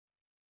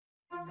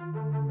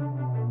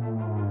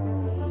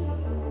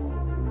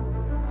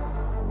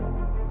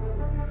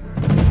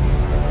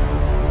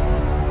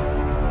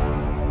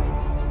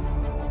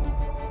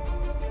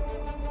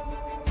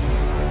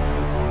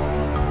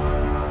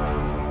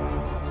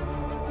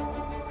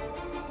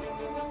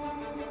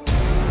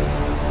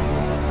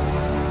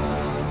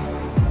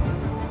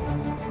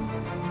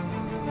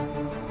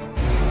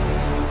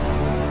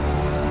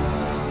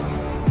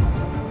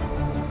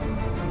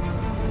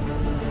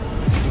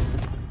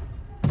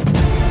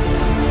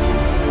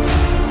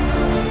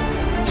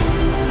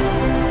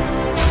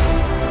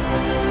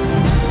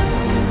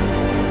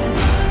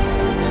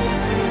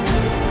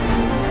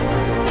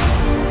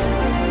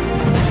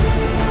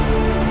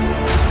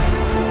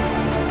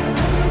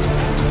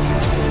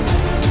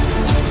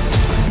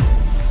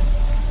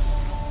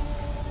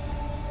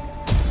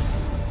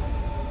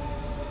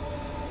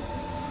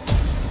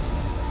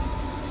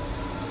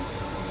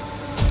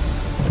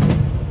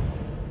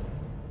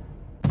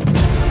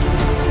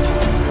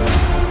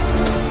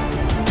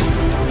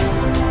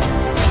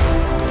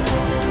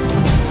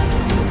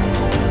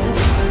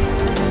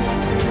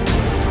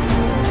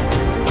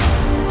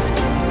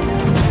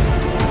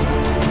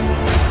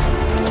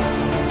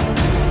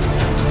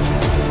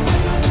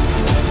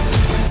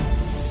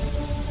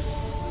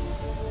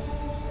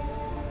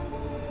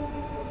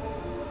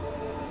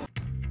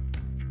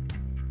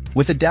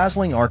With a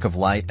dazzling arc of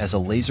light as a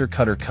laser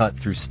cutter cut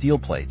through steel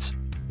plates,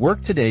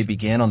 work today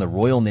began on the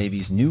Royal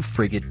Navy's new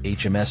frigate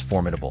HMS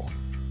Formidable.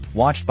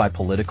 Watched by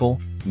political,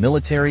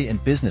 military,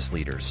 and business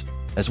leaders,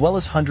 as well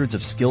as hundreds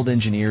of skilled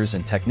engineers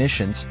and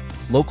technicians,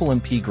 local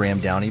MP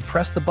Graeme Downie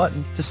pressed the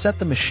button to set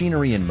the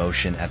machinery in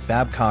motion at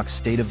Babcock's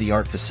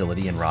state-of-the-art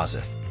facility in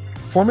Rosyth.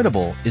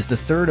 Formidable is the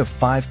third of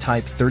 5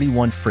 Type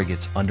 31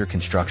 frigates under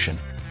construction,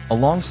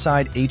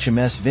 alongside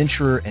HMS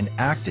Venturer and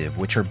Active,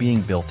 which are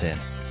being built in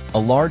a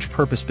large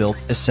purpose-built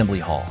assembly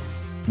hall.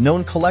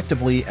 Known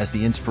collectively as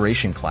the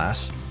Inspiration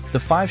class, the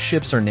 5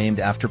 ships are named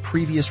after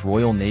previous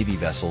Royal Navy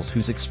vessels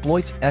whose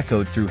exploits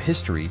echoed through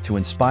history to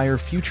inspire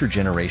future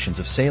generations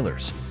of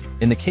sailors.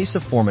 In the case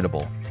of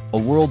Formidable, a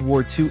World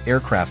War II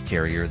aircraft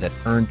carrier that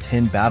earned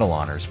 10 battle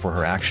honors for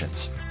her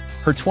actions.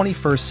 Her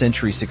 21st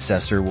century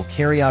successor will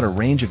carry out a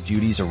range of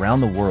duties around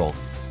the world,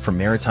 from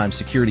maritime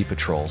security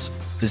patrols,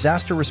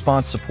 disaster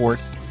response support,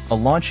 a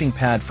launching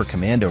pad for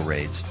commando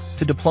raids,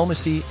 to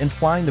diplomacy and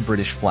flying the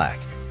British flag.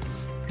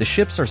 The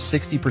ships are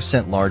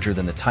 60% larger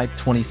than the Type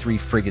 23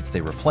 frigates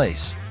they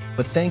replace,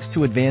 but thanks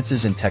to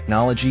advances in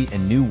technology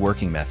and new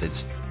working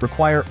methods,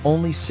 require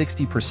only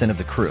 60% of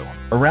the crew,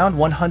 around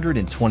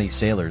 120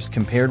 sailors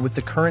compared with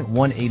the current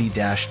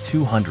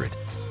 180-200.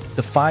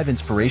 The 5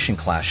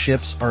 Inspiration-class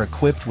ships are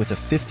equipped with a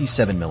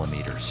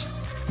 57mm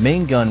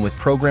main gun with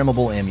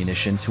programmable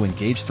ammunition to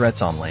engage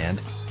threats on land,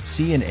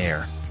 sea and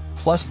air,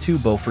 plus 2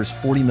 Bofors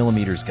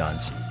 40mm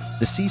guns,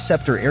 the Sea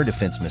Scepter air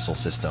defense missile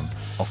system,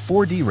 a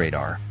 4D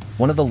radar,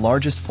 one of the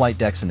largest flight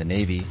decks in the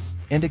Navy,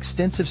 and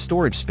extensive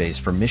storage space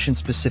for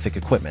mission-specific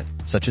equipment,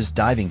 such as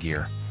diving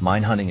gear,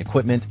 mine-hunting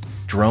equipment,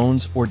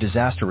 drones, or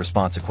disaster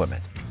response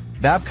equipment.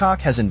 Babcock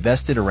has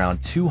invested around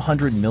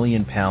 £200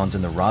 million in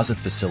the Rosyth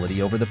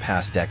facility over the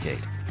past decade,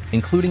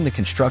 including the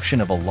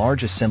construction of a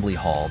large assembly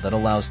hall that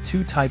allows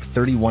 2 Type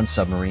 31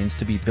 submarines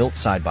to be built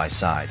side by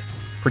side,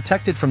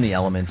 protected from the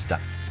elements.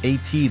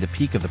 The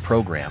peak of the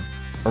program,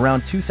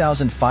 around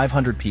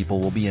 2,500 people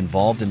will be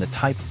involved in the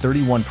Type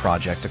 31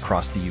 project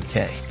across the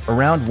UK,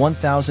 around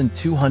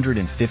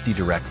 1,250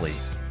 directly,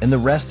 and the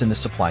rest in the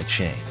supply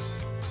chain.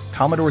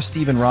 Commodore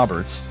Stephen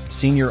Roberts,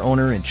 senior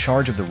owner in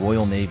charge of the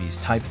Royal Navy's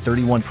Type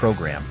 31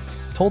 program,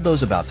 told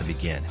those about to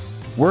begin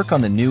work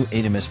on the new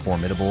HMS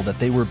Formidable that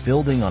they were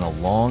building on a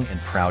long and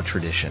proud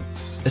tradition,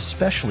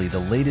 especially the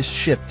latest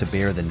ship to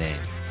bear the name,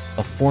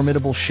 a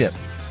formidable ship,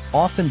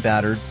 often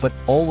battered but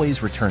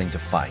always returning to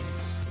fight.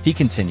 He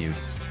continued,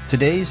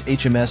 "Today's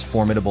HMS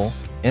Formidable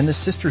and the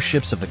sister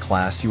ships of the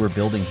class you are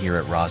building here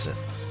at Rosyth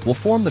will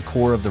form the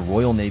core of the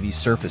Royal Navy's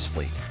surface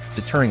fleet,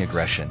 deterring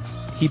aggression,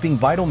 keeping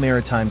vital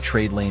maritime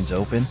trade lanes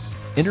open,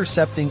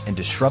 intercepting and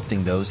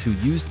disrupting those who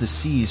use the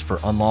seas for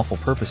unlawful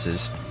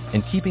purposes,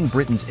 and keeping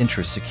Britain's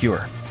interests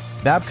secure."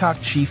 Babcock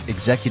Chief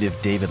Executive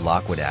David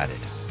Lockwood added,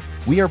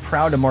 "We are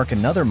proud to mark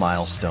another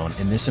milestone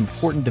in this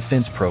important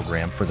defense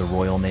program for the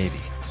Royal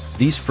Navy.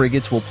 These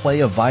frigates will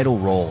play a vital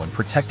role in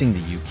protecting the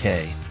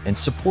UK and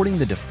supporting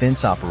the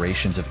defense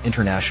operations of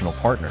international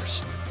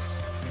partners,